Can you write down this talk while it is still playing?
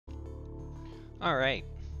Alright,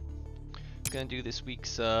 gonna do this week's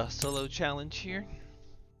solo challenge here.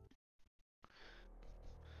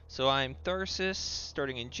 So I'm Tharsis,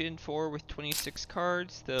 starting in Gen 4 with 26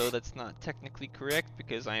 cards, though that's not technically correct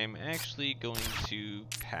because I am actually going to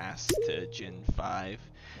pass to Gen 5.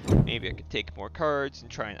 Maybe I could take more cards and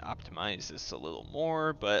try and optimize this a little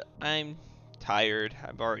more, but I'm tired.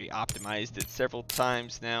 I've already optimized it several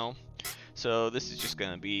times now, so this is just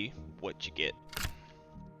gonna be what you get.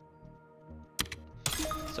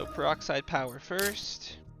 So peroxide power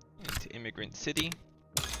first, into Immigrant City.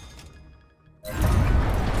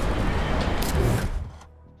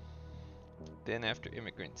 Then after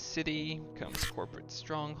Immigrant City comes Corporate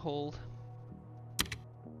Stronghold.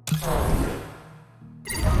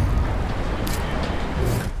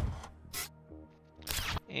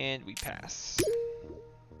 And we pass.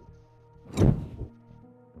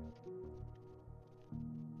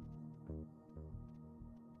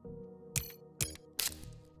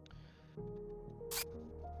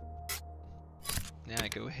 Now I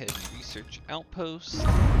go ahead and research Outpost.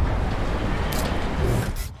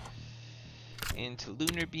 Into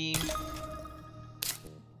Lunar Beam.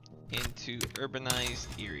 Into Urbanized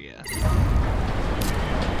Area.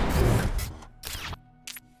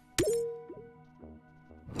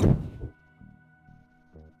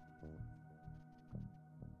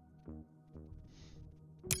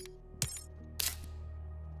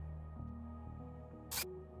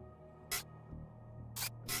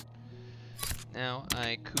 Now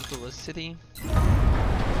I Cupola City.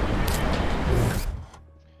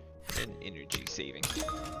 And energy saving.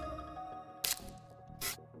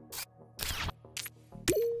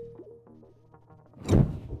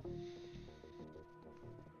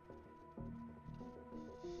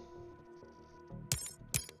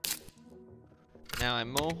 Now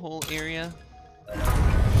I'm Mohole area.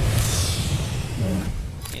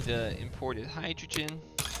 And imported hydrogen.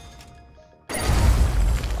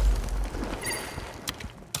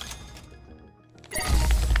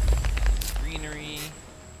 Greenery.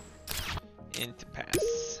 Into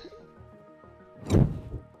pass.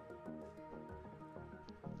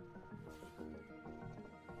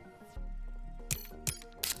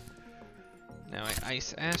 Now I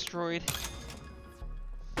ice asteroid.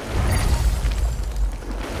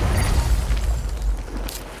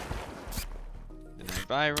 Then I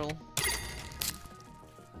viral.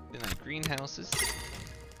 Then I greenhouses.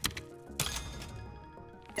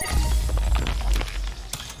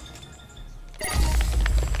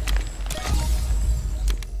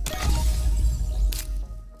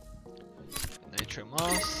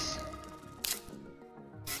 Moss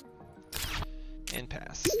and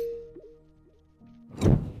pass.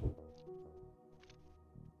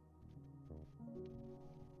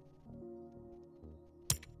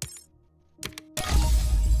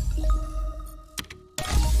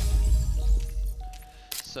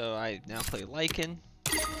 So I now play Lichen.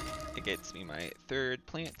 It gets me my third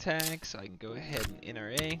plant tag, so I can go ahead and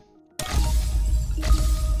NRA.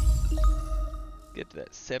 Get to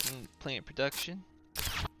that 7 plant production.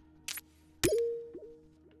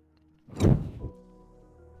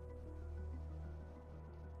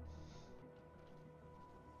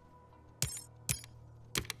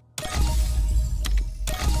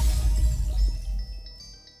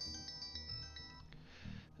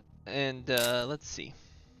 And let's see.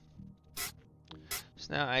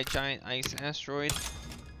 So now I giant ice asteroid.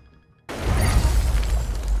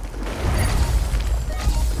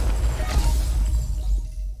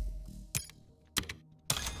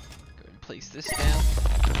 Place this down.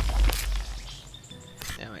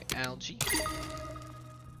 Now I algae. Place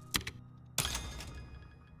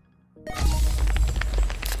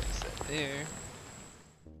that there.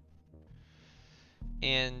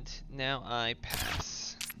 And now I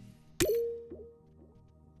pass.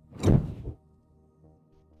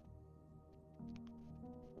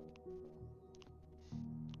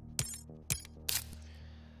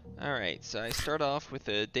 Alright, so I start off with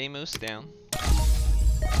a Deimos down.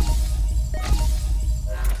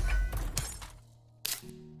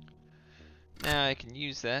 Now I can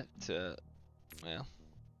use that to, well,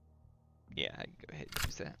 yeah, I can go ahead and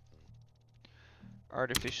use that.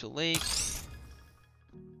 Artificial lake.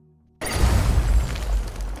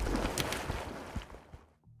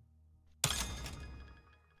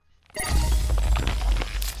 Go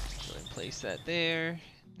ahead and place that there.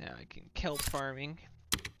 Now I can kelp farming.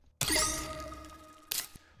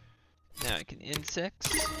 Now I can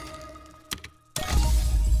insects.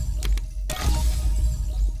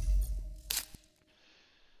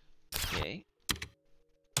 Okay.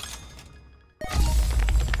 Go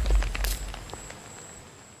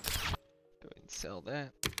ahead and sell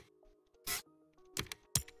that.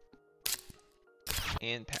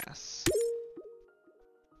 and pass.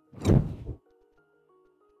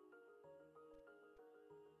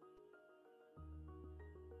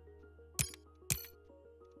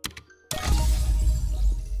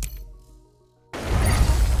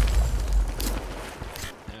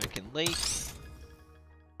 Lake.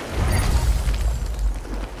 Look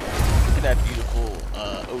at that beautiful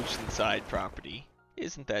oceanside property.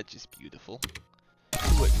 Isn't that just beautiful?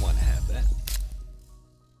 Who wouldn't want to have that?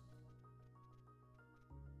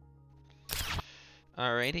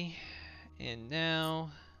 Alrighty, and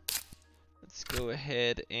now let's go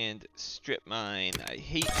ahead and strip mine. I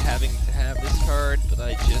hate having to have this card, but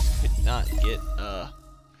I just could not get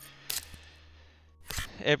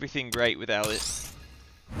everything right without it.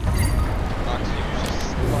 Oxygen was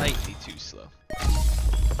just slightly too slow.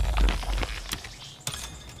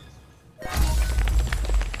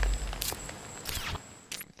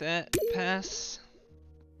 With that, pass.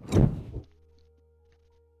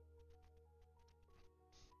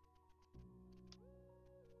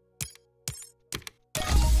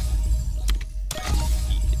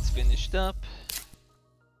 He gets finished up.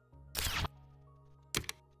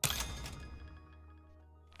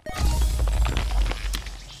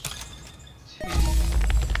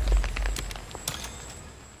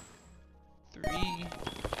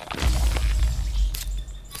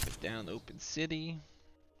 Down open city.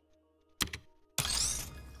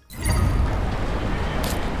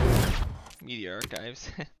 Media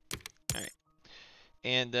archives. Alright.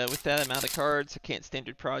 And with that, I'm out of cards. I can't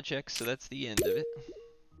standard projects, so that's the end of it.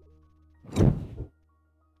 Want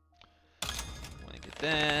to get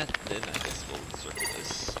that, then I guess we'll encircle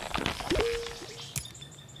this.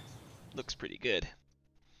 Looks pretty good.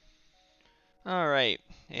 Alright,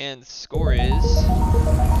 and the score is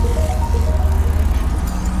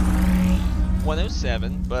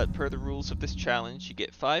 107, but per the rules of this challenge, you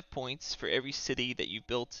get 5 points for every city that you've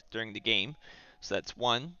built during the game. So that's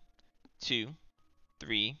 1, 2,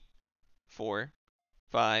 3, 4,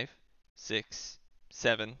 5, 6,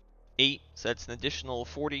 7, 8. So that's an additional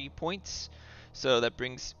 40 points. So that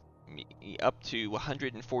brings me up to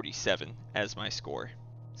 147 as my score.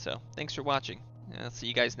 So thanks for watching. I'll see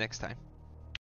you guys next time.